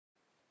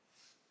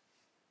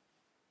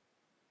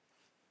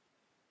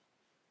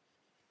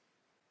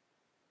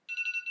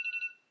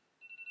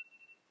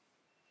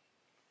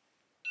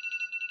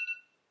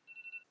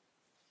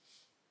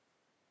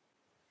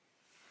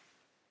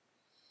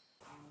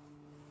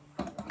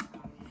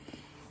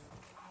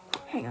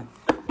Hang on.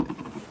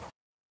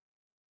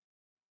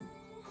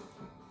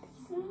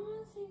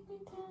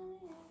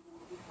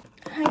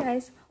 Hi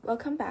guys,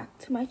 welcome back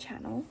to my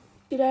channel.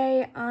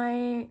 Today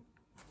I'm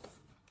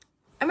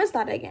gonna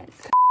start it again.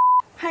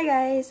 Hi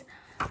guys,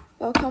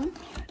 welcome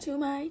to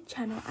my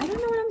channel. I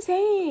don't know what I'm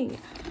saying.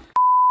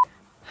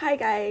 Hi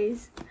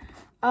guys.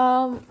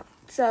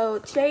 So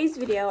today's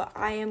video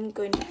I am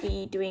going to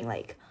be doing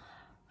like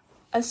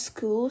a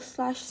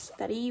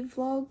school/study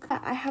vlog.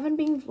 I haven't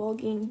been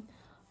vlogging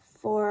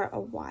for a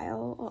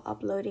while or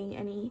uploading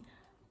any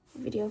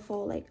video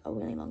for like a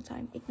really long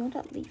time. Ignore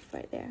that leaf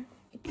right there.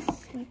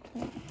 It's my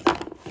plant.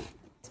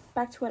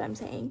 Back to what I'm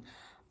saying.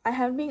 I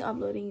haven't been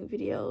uploading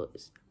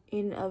videos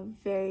in a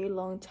very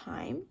long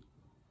time.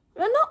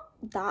 Well, not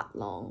that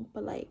long,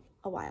 but like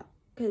a while.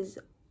 Because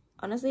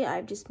honestly,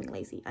 I've just been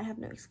lazy. I have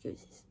no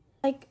excuses.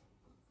 Like,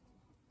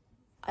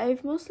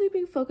 I've mostly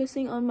been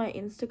focusing on my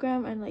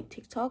Instagram and like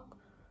TikTok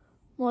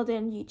more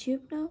than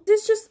YouTube now.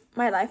 This is just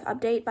my life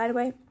update, by the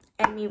way,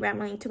 and me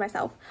rambling to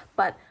myself.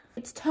 But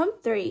it's term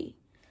 3.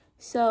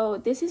 So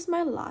this is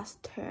my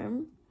last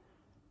term.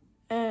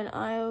 And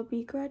I'll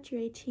be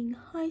graduating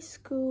high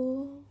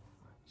school.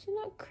 Isn't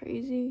that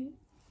crazy?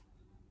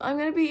 I'm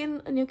gonna be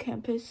in a new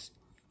campus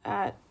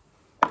at...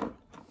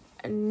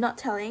 I'm not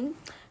telling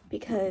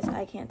because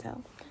I can't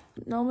tell.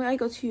 Normally I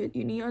go to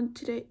uni on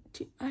today.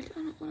 I don't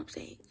know what I'm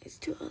saying. It's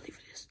too early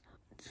for this.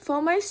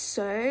 For my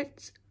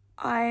cert,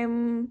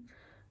 I'm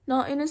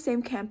not in the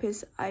same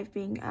campus I've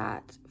been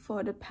at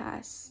for the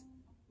past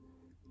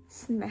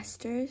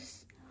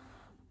semesters.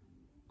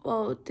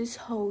 Well, this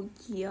whole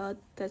year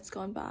that's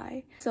gone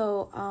by.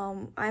 So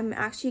I'm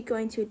actually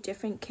going to a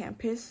different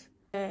campus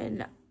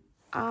and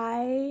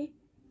I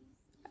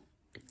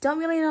don't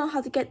really know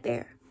how to get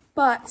there,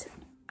 but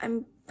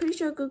I'm pretty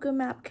sure Google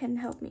Map can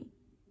help me.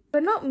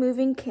 We're not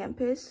moving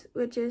campus.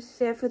 We're just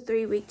there for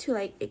 3 weeks to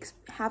like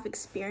have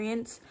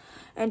experience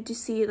and to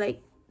see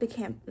like the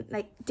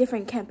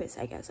different campus,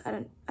 I guess. I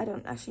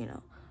don't actually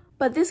know.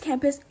 But this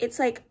campus, it's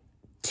like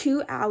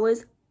 2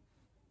 hours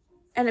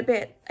and a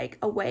bit like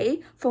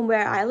away from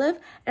where I live,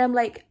 and I'm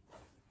like,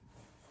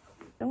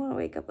 I don't want to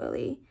wake up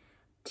early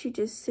to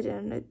just sit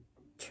in a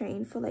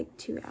train for like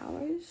 2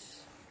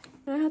 hours.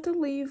 And I have to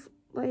leave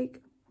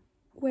like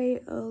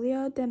way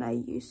earlier than I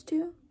used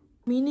to,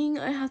 meaning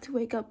I have to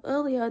wake up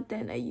earlier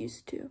than I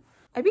used to.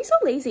 I've been so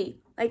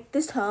lazy like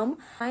this term.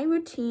 My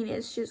routine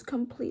is just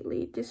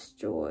completely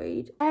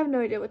destroyed. I have no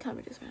idea what time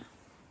it is right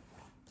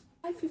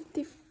now.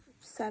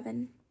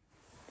 5:57.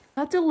 I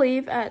have to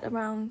leave at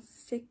around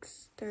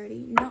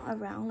 6:30. Not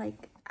around,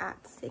 like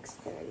at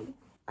 6:30.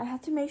 I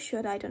have to make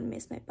sure that I don't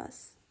miss my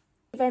bus.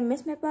 If I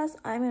miss my bus,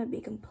 I'm gonna be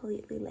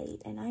completely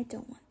late and I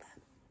don't want that.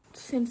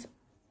 Since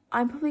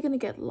I'm probably gonna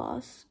get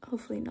lost,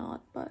 hopefully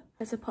not, but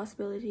there's a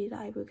possibility that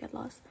I will get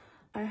lost.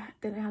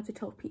 Then I have to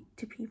talk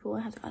to people.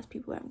 I have to ask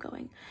people where I'm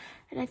going,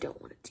 and I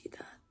don't want to do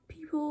that.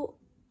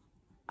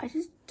 I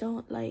just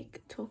don't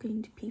like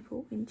talking to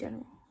people in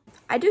general.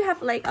 I do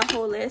have like a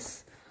whole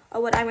list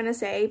of what I'm gonna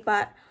say,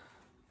 but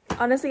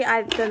honestly,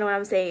 I don't know what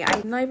I'm saying.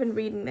 I'm not even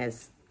reading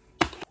this.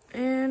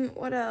 And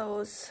what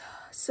else?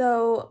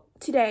 So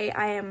today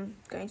I am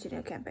going to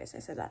new campus. I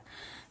said that.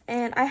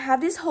 And I have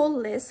this whole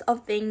list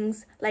of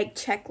things, like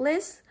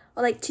checklists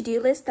or like to-do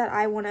lists that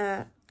I want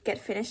to get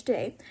finished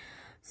today.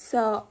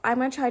 So I'm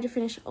going to try to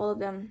finish all of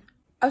them.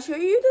 I'll show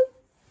you the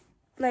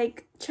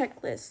like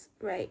checklist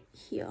right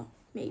here.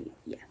 Maybe,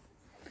 yeah.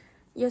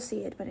 You'll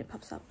see it when it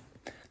pops up.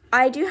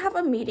 I do have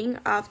a meeting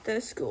after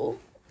school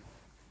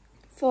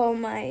for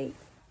my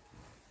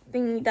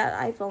thing that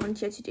I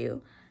volunteered to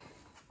do.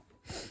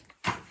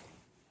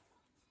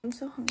 I'm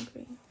so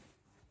hungry.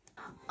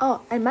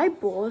 Oh, and my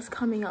ball is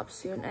coming up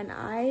soon and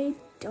I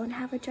don't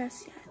have a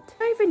dress yet. I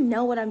don't even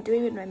know what I'm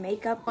doing with my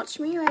makeup. Watch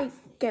me like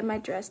get my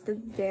dress the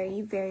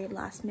very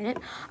last minute.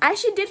 I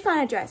actually did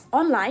find a dress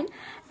online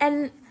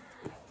and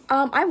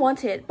I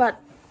want it,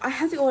 but I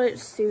have to order it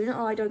soon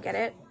or I don't get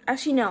it.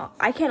 Actually no,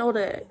 I can't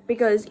order it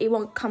because it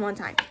won't come on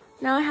time.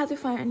 Now I have to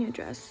find a new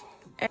dress.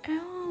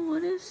 Oh,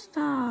 what is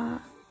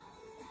that?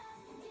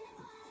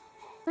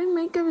 My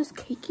makeup is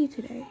cakey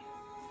today.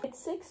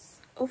 It's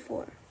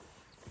 6:04.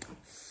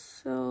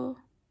 So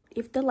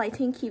if the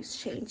lighting keeps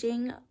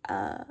changing,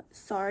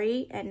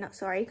 sorry and not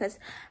sorry, because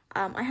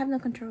I have no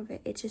control of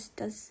it. It just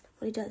does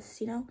what it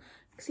does, you know?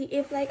 See,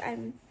 if like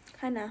I'm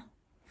kind of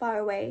far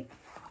away,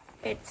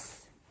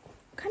 it's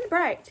kind of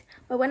bright,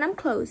 but when I'm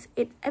close,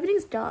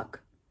 everything's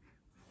dark.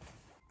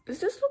 Does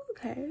this look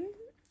okay?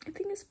 I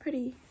think it's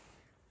pretty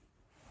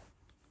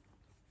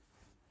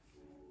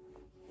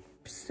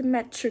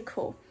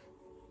symmetrical,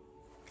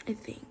 I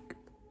think.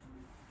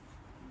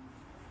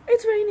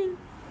 It's raining.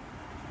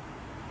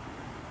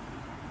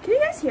 Can you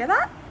guys hear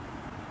that?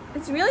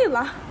 It's really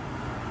loud.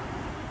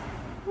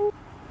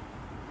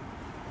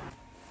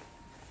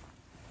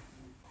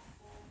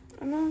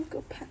 I'm gonna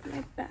go pack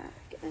my bag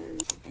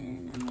and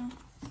I'm gonna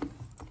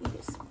do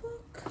this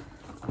book.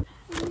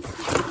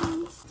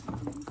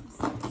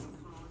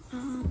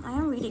 I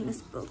am reading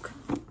this book.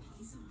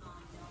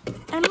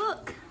 And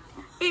look,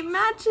 it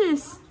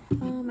matches.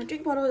 My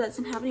drink bottle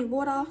doesn't have any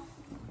water.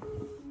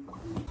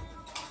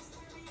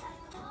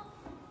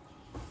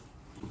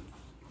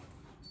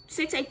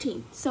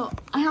 $6:18. So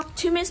I have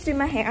 2 minutes to do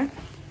my hair.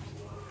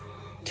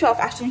 12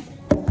 actually.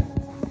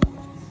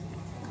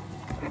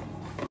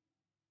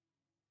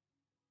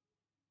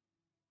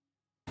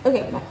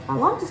 Okay, my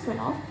alarm just went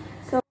off.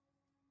 So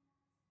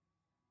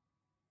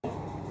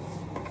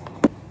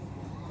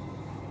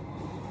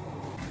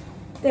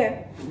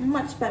there,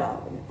 much better.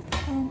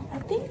 I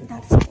think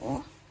that's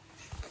all.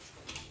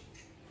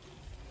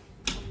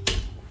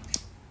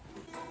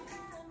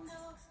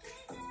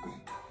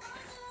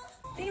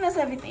 I think that's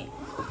everything.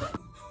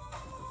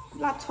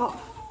 Laptop.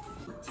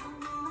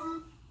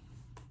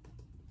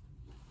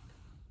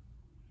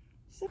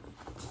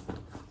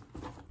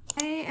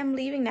 I am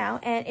leaving now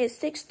and it's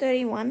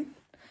 6:31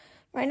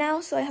 right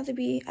now, so I have to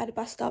be at the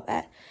bus stop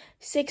at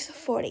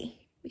 6:40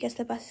 because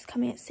the bus is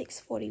coming at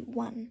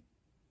 6:41.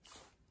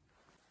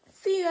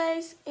 See you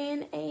guys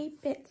in a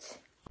bit.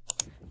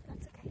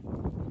 That's okay.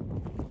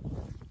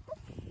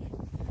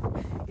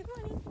 Good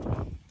morning.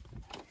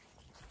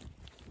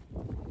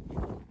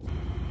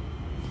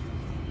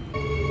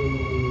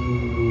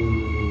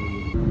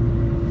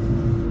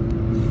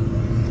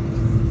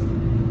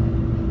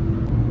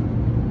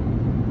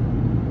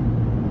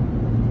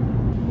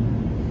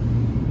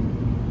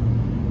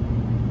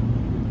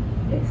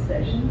 Next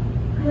station,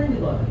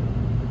 Glenelg.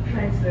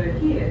 Transfer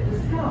here to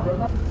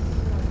Scarborough.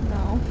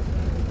 No.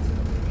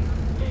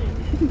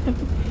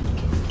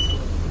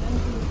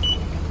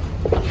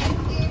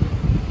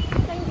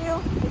 Thank you.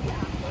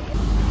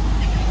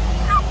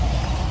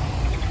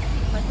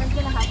 My friend's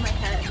gonna have my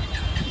head.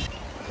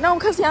 No,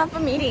 because we have a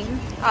meeting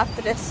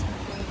after this.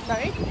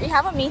 Sorry? We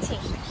have a meeting.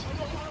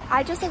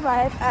 I just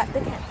arrived at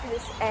the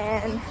campus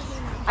and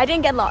I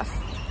didn't get lost.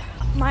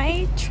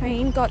 My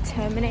train got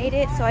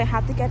terminated, so I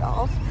had to get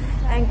off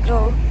and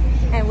go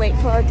and wait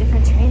for a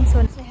different train. So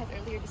I had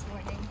earlier this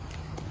morning.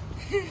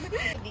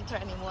 Detour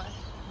anymore.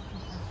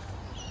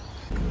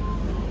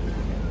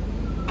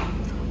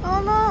 Oh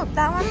look,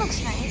 that one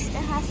looks nice. It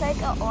has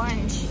like an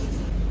orange.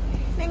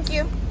 Thank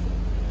you.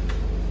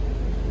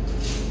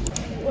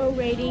 We're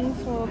waiting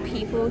for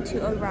people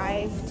to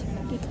arrive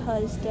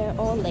because they're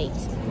all late.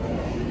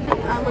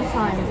 What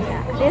time?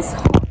 Yeah.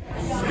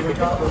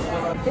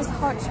 This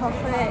hot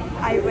chocolate,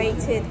 I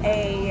rated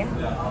a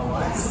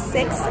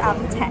 6 out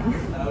of 10.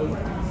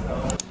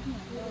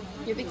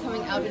 You'll be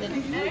coming out in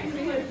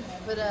it.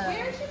 But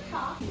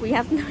we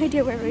have no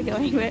idea where we're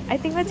going. I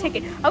think we're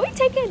taking. Are we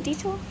taking a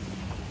detour?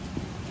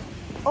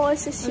 Or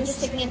is this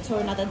just taking it to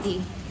another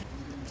D.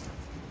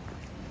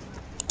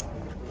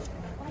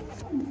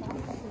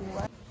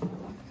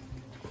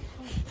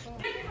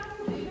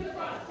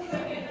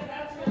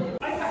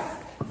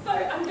 So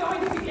I'm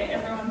going to get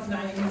everyone's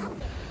names.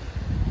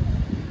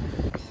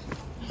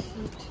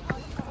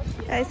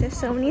 Guys, there's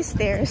so many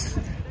stairs.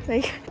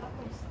 Like,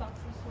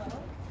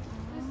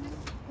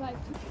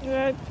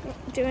 we're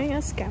doing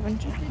a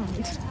scavenger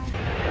hunt.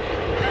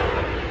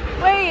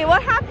 Wait,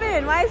 what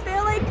happened? Why is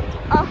there like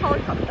a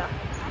helicopter?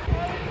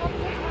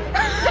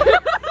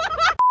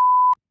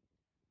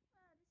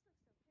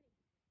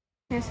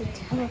 There's a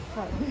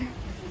telephone.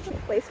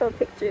 Place for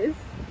pictures.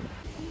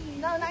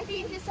 No,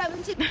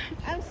 1970.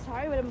 I'm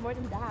sorry, but I'm more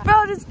than that.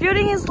 Bro, this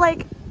building is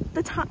like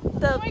the top.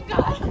 Oh my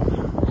god!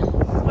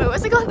 Wait,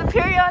 what's it called? The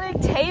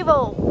periodic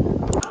table.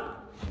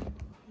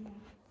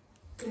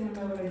 Oh,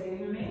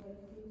 really? Amazing.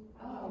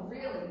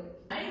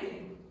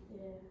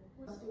 Yeah.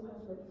 I still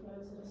have like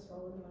photos that are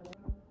stolen in my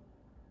room.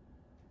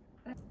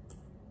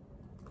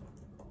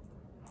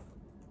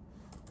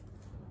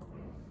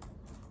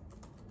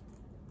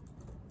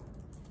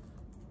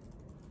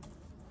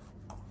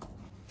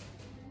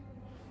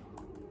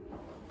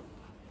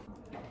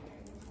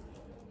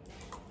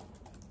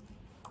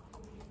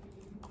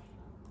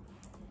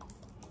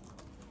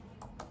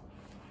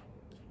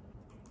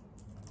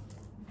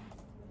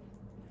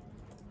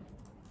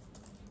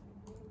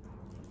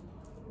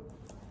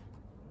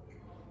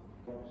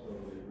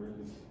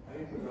 I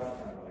think it's the last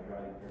time when I got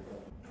you picked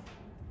up.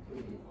 So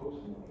there's a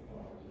posting on the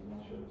flowers, I'm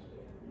not sure it's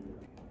there.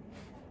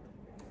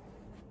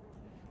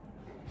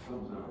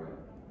 Something's not right.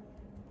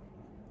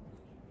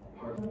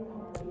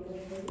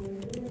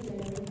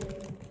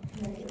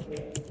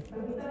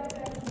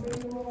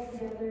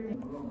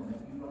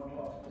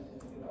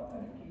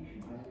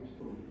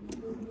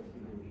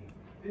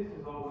 This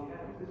is all we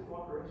have. Is this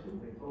cooperation?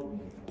 They told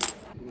me.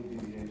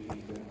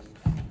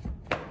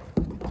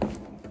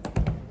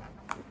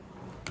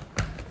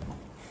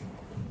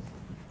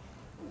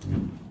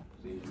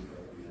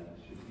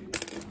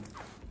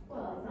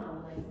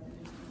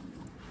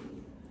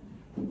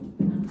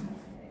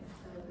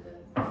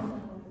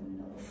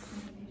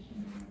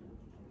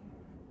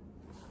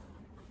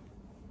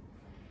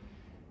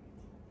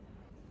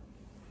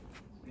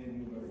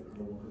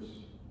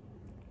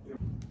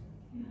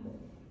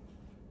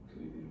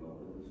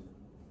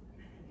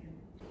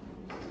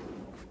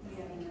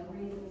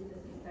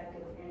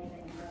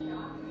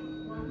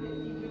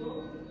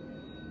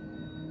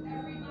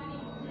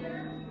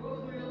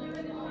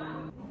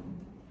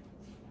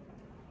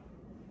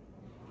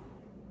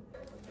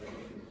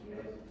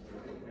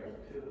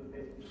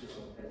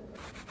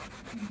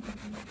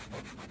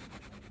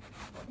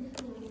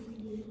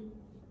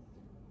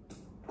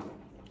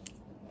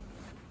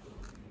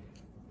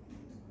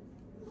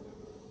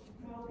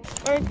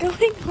 We're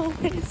going home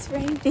when it's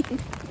raining.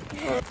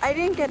 I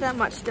didn't get that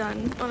much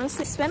done.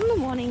 Honestly, spent the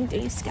morning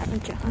doing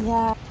scavenger hunt.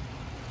 Yeah.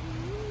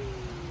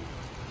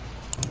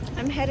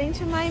 I'm heading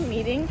to my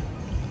meeting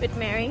with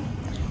Mary,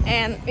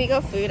 and we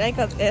got food. I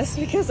got this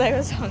because I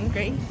was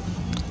hungry.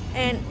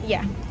 And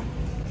yeah,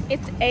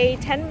 it's a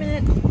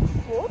 10-minute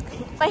walk.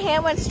 My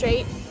hair went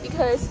straight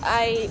because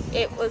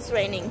it was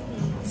raining.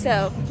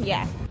 So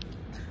yeah.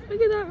 Look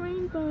at that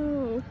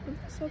rainbow.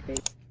 It's so big.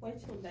 Wait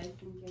till they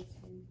can get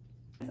in.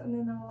 And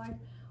then they were like,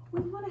 we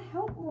want to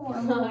help more.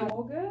 I'm like,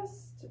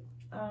 August.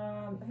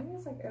 I think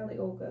it's like early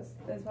August.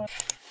 There's one.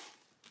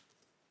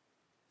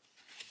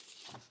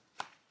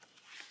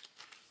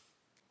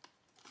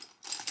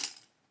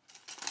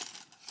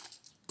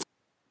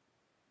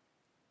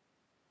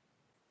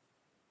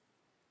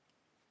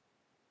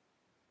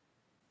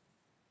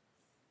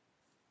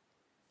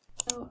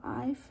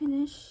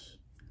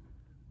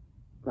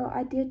 So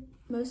I did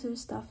most of the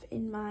stuff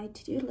in my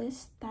to-do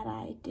list that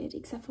I did,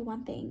 except for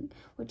one thing,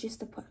 which is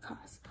the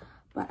podcast.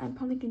 But I'm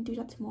probably gonna do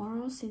that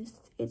tomorrow since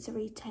it's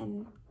already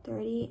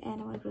 10:30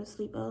 and I want to go to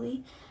sleep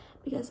early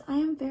because I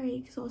am very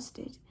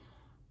exhausted.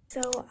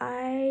 So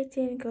I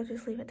didn't go to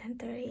sleep at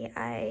 10:30.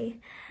 I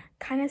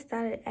kind of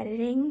started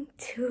editing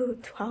to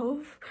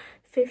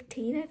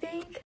 12:15, I think.